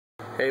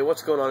Hey,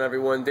 what's going on,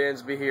 everyone?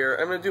 Dansby here.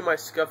 I'm going to do my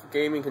Scuff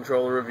gaming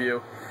controller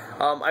review.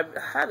 I've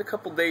had a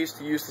couple days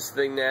to use this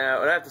thing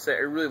now, and I have to say I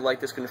really like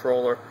this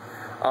controller.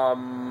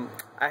 I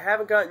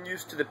haven't gotten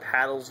used to the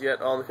paddles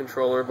yet on the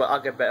controller, but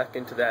I'll get back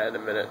into that in a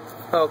minute.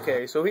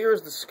 Okay, so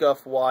here's the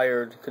Scuff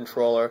wired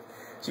controller.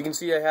 So you can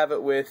see I have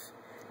it with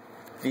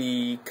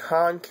the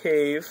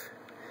Concave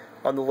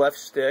on the left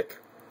stick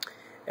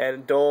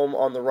and Dome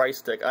on the right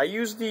stick. I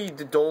use the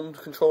domed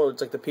controller.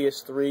 It's like the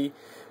PS3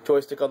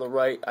 joystick on the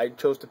right. I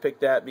chose to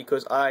pick that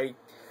because I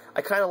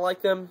kind of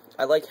like them.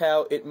 I like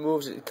how it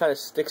moves. It kind of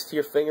sticks to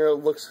your finger.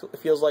 It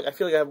feels like I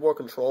feel like I have more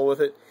control with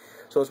it.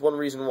 So it's one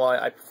reason why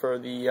I prefer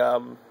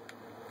the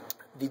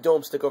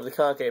Dome stick over the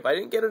Concave. I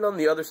didn't get it on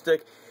the other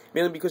stick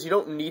mainly because you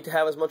don't need to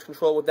have as much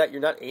control with that.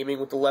 You're not aiming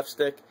with the left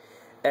stick,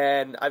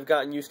 and I've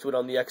gotten used to it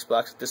on the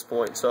Xbox at this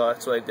point. So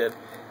that's what I did.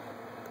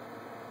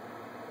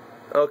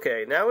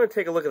 Okay, now I'm going to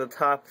take a look at the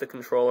top of the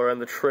controller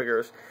and the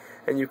triggers,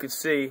 and you can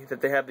see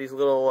that they have these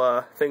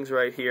little things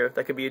right here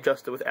that can be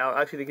adjusted with Allen.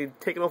 Actually, they can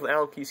take it off with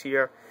Allen keys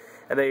here,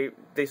 and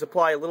they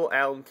supply a little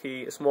Allen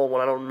key, a small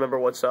one, I don't remember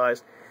what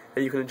size,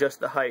 that you can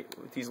adjust the height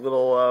with these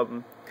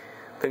little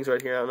things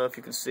right here. I don't know if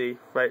you can see,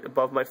 right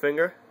above my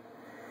finger,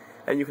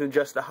 and you can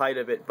adjust the height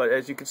of it, but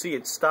as you can see,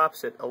 it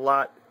stops it a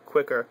lot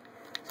quicker.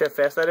 See how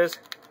fast that is?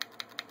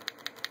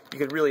 You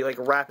can really, like,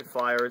 rapid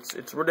fire.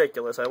 It's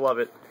ridiculous. I love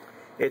it.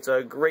 It's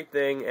a great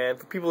thing, and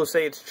for people who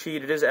say it's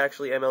cheat, it is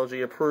actually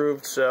MLG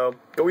approved, so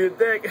go eat a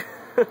dick!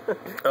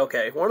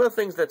 Okay, one of the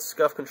things that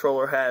Scuff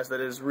controller has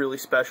that is really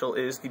special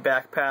is the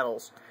back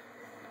paddles.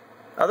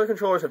 Other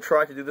controllers have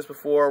tried to do this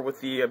before with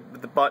the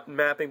button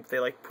mapping, but they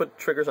like put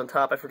triggers on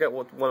top. I forget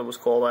what one it was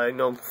called. I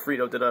know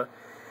Frito did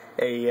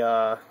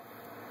a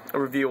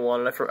review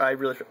on it.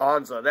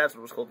 Anza, that's what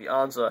it was called, the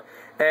Anza.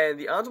 And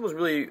the Anza was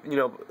really,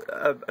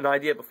 an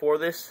idea before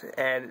this,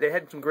 and they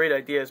had some great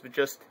ideas, but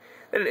just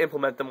they didn't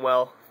implement them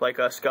well, like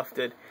Scuff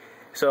did.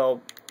 So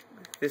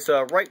this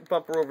right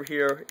bumper over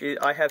here,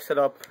 I have set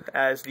up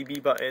as the B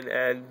button,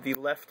 and the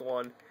left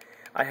one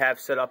I have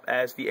set up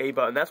as the A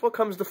button. That's what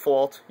comes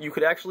default. You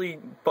could actually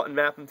button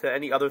map them to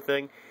any other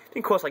thing. I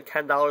think it costs like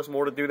 $10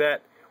 more to do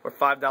that, or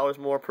 $5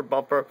 more per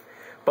bumper.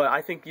 But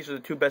I think these are the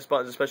two best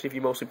buttons, especially if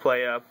you mostly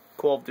play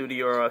Call of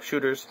Duty or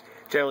shooters.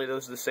 Generally,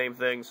 those are the same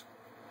things.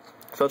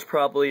 So it's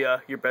probably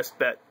your best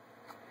bet.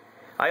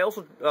 I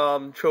also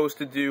chose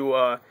to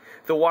do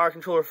the wire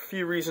controller for a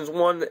few reasons.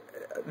 One,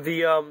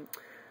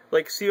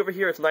 see over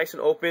here, it's nice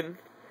and open.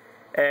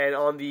 And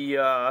on the,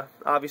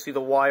 obviously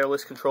the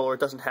wireless controller, it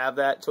doesn't have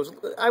that. So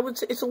I would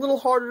say it's a little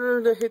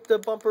harder to hit the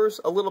bumpers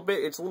a little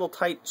bit. It's a little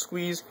tight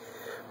squeeze,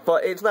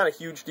 but it's not a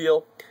huge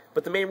deal.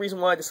 But the main reason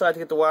why I decided to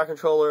get the wire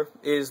controller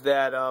is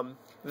that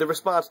the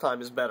response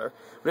time is better.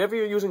 Whenever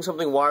you're using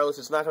something wireless,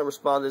 it's not going to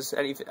respond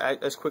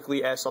as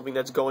quickly as something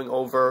that's going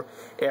over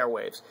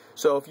airwaves.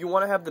 So if you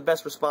want to have the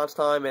best response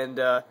time and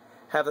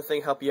have the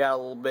thing help you out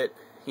a little bit,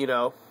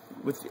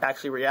 with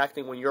actually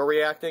reacting when you're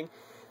reacting,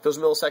 those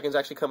milliseconds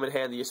actually come in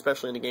handy,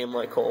 especially in a game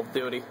like Call of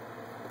Duty. So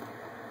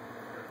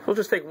we'll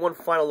just take one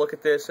final look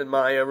at this and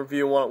my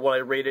review on what I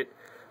rate it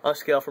on a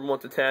scale from 1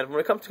 to 10. When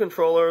it comes to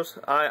controllers,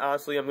 I'm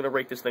going to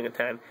rate this thing a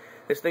 10.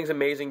 This thing's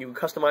amazing. You can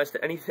customize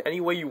it any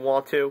way you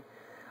want to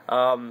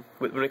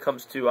when it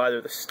comes to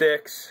either the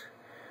sticks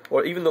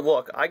or even the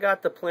look. I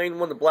got the plain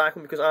one, the black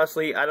one, because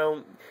honestly,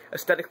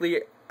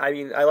 aesthetically,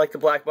 I like the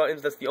black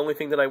buttons. That's the only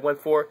thing that I went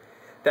for.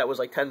 That was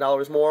like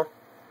 $10 more.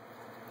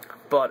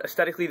 But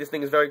aesthetically, this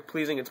thing is very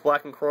pleasing. It's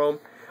black and chrome.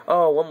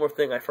 Oh, one more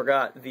thing I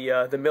forgot.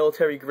 The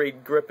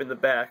military-grade grip in the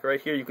back.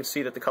 Right here, you can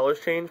see that the colors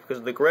change because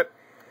of the grip.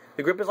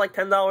 The grip is like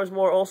 $10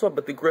 more also,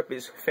 but the grip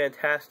is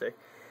fantastic.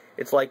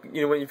 It's like,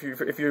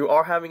 if you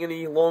are having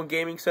any long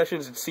gaming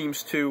sessions, it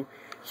seems to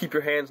keep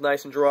your hands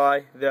nice and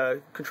dry.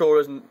 The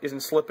controller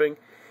isn't slipping.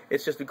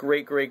 It's just a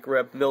great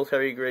grip,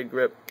 military-grade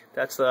grip.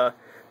 That's the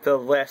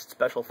last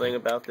special thing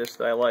about this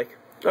that I like.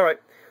 Alright.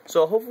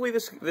 So hopefully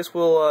this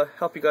will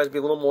help you guys be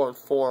a little more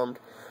informed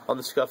on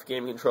the Scuff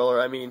gaming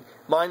controller.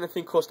 Mine I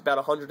think cost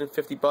about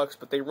 $150,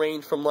 but they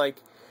range from like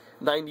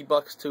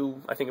 $90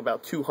 to I think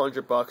about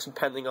 $200,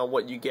 depending on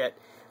what you get.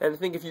 And I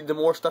think the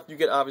more stuff you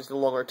get, obviously the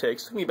longer it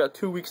takes. It took me about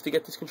 2 weeks to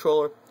get this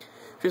controller,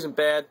 which isn't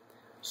bad.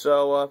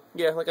 So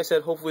yeah, like I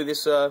said, hopefully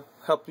this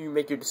helped you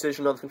make your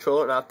decision on the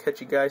controller, and I'll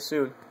catch you guys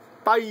soon.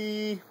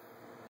 Bye.